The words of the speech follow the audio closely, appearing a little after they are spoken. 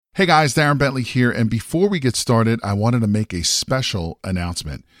Hey guys, Darren Bentley here, and before we get started, I wanted to make a special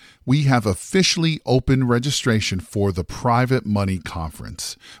announcement. We have officially opened registration for the Private Money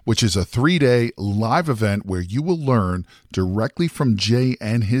Conference, which is a 3-day live event where you will learn directly from Jay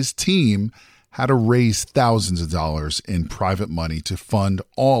and his team how to raise thousands of dollars in private money to fund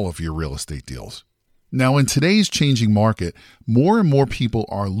all of your real estate deals. Now, in today's changing market, more and more people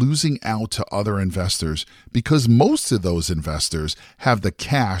are losing out to other investors because most of those investors have the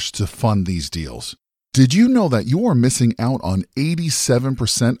cash to fund these deals. Did you know that you are missing out on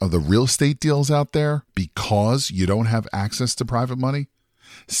 87% of the real estate deals out there because you don't have access to private money?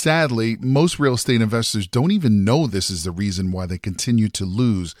 Sadly, most real estate investors don't even know this is the reason why they continue to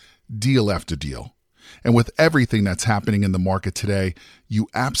lose deal after deal. And with everything that's happening in the market today, you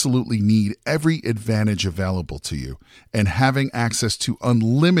absolutely need every advantage available to you. And having access to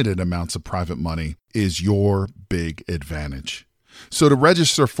unlimited amounts of private money is your big advantage. So to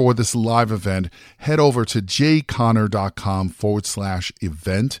register for this live event, head over to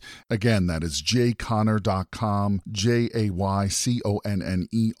jayconner.com/event. Again, that is jayconner.com,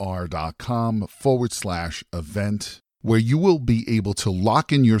 jayconner.com/event, where you will be able to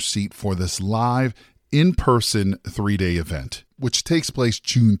lock in your seat for this live in-person 3-day event, which takes place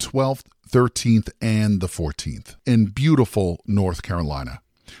June 12th, 13th, and the 14th in beautiful North Carolina.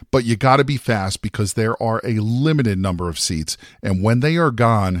 But you got to be fast because there are a limited number of seats, and when they are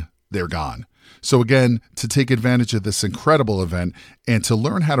gone, they're gone. So again, to take advantage of this incredible event and to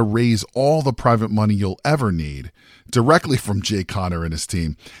learn how to raise all the private money you'll ever need directly from Jay Conner and his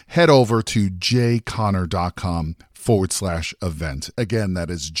team, head over to jayconner.com/event. Again,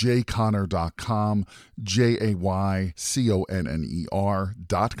 that is jayconner.com,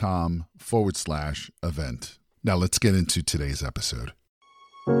 jayconner.com/event. Now let's get into today's episode.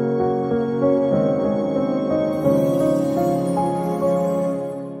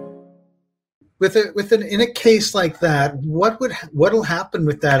 In a case like that, what'll happen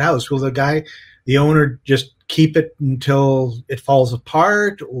with that house? Will the owner just keep it until it falls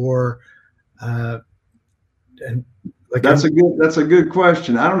apart, or that's a good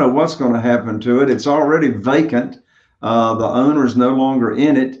question. I don't know what's going to happen to it. It's already vacant. The owner is no longer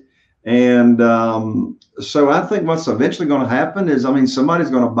in it, and so I think what's eventually going to happen is,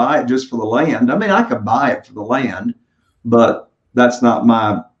 somebody's going to buy it just for the land. I could buy it for the land, but that's not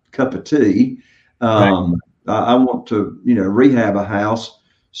my cup of tea. Right. I want to, rehab a house.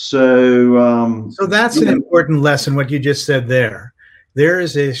 So that's an important lesson. What you just said there. There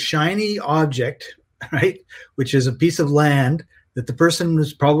is a shiny object, right, which is a piece of land that the person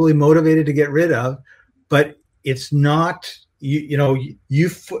was probably motivated to get rid of, but it's not.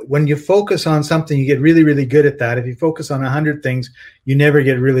 When you focus on something, you get really, really good at that. If you focus on 100 things, you never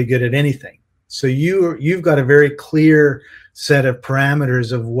get really good at anything. So you've got a very clear set of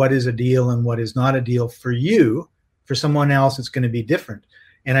parameters of what is a deal and what is not a deal for you. For someone else, it's going to be different.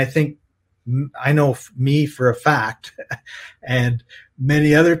 And I know me for a fact, and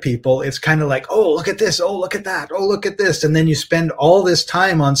many other people, it's kind of like, oh, look at this. Oh, look at that. Oh, look at this. And then you spend all this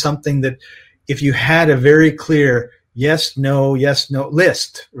time on something that if you had a very clear yes, no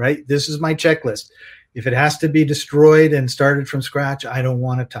list, right? This is my checklist. If it has to be destroyed and started from scratch, I don't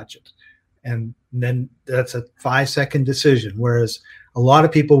want to touch it. And then that's a 5-second decision. Whereas a lot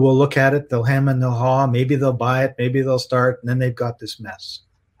of people will look at it, they'll hem and they'll haw, maybe they'll buy it, maybe they'll start, and then they've got this mess.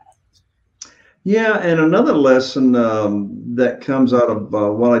 Yeah, and another lesson that comes out of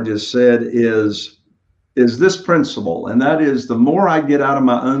what I just said is this principle, and that is the more I get out of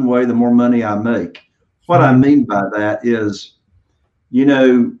my own way, the more money I make. What I mean by that is,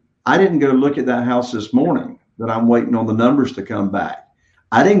 I didn't go look at that house this morning that I'm waiting on the numbers to come back.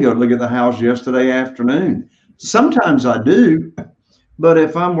 I didn't go look at the house yesterday afternoon. Sometimes I do, but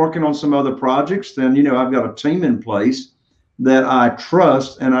if I'm working on some other projects, then, I've got a team in place that I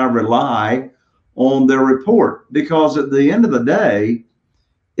trust and I rely on their report, because at the end of the day,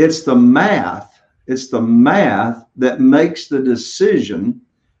 it's the math that makes the decision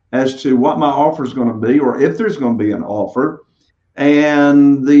as to what my offer is going to be, or if there's going to be an offer.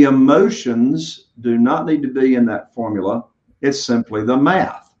 And the emotions do not need to be in that formula. It's simply the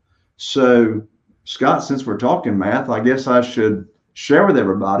math. So, Scott, since we're talking math, I guess I should share with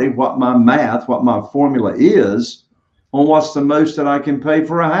everybody what my formula is on what's the most that I can pay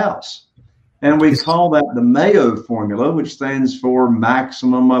for a house. And we call that the MAO formula, which stands for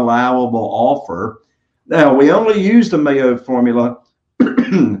maximum allowable offer. Now, we only use the MAO formula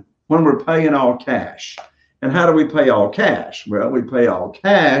when we're paying all cash. And how do we pay all cash? Well, we pay all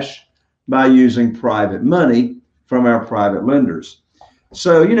cash by using private money from our private lenders.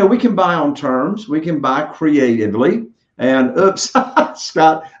 So, we can buy on terms, we can buy creatively, And oops,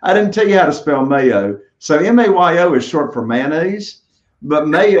 Scott, I didn't tell you how to spell MAO. So MAYO is short for mayonnaise, but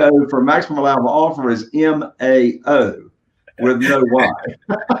MAO for maximum allowable offer is MAO with no Y.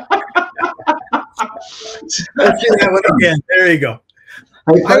 Let's do that one again. There you go.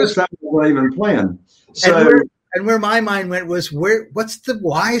 Hey, folks, that wasn't even planned. So, and where my mind went was, what's the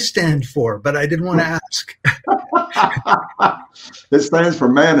Y stand for? But I didn't want to ask. It stands for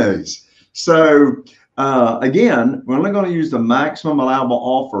mayonnaise. So again, we're only going to use the maximum allowable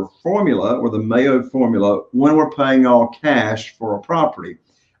offer formula, or the MAO formula, when we're paying all cash for a property.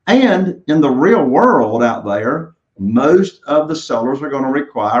 And in the real world out there, most of the sellers are going to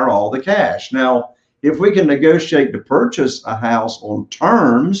require all the cash. Now, if we can negotiate to purchase a house on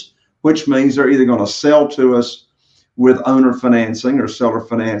terms, which means they're either going to sell to us with owner financing or seller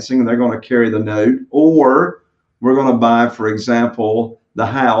financing, and they're going to carry the note, or we're going to buy, for example, the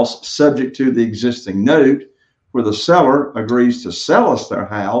house subject to the existing note, where the seller agrees to sell us their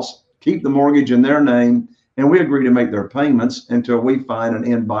house, keep the mortgage in their name, and we agree to make their payments until we find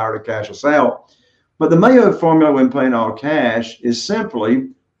an end buyer to cash us out. But the MAO formula when paying all cash is simply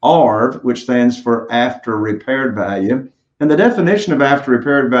ARV, which stands for after repaired value. And the definition of after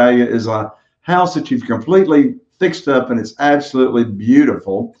repaired value is a house that you've completely fixed up and it's absolutely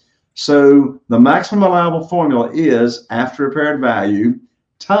beautiful. So the maximum allowable formula is after repaired value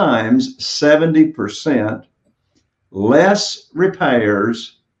times 70% less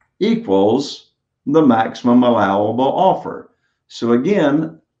repairs equals the maximum allowable offer. So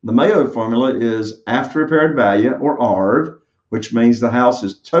again, the MAO formula is after repaired value, or ARV, which means the house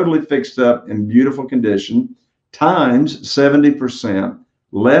is totally fixed up in beautiful condition, times 70%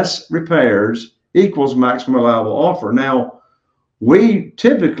 less repairs equals maximum allowable offer. Now,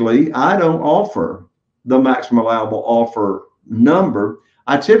 I don't offer the maximum allowable offer number.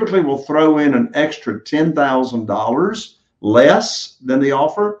 I typically will throw in an extra $10,000 less than the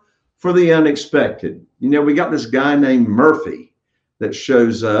offer for the unexpected. We got this guy named Murphy that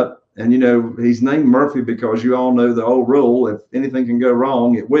shows up. And, he's named Murphy because you all know the old rule: if anything can go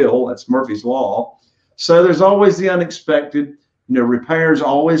wrong, it will. That's Murphy's Law. So there's always the unexpected. Repairs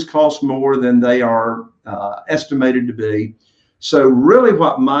always cost more than they are estimated to be. So really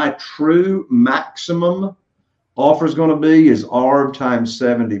what my true maximum offer is going to be is ARV times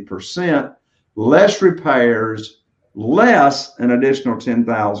 70%, less repairs, less an additional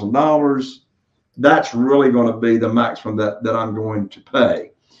 $10,000. That's really going to be the maximum that I'm going to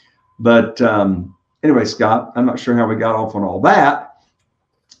pay. But anyway, Scott, I'm not sure how we got off on all that,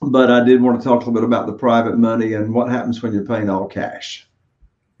 but I did want to talk a little bit about the private money and what happens when you're paying all cash.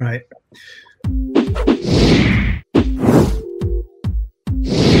 Right.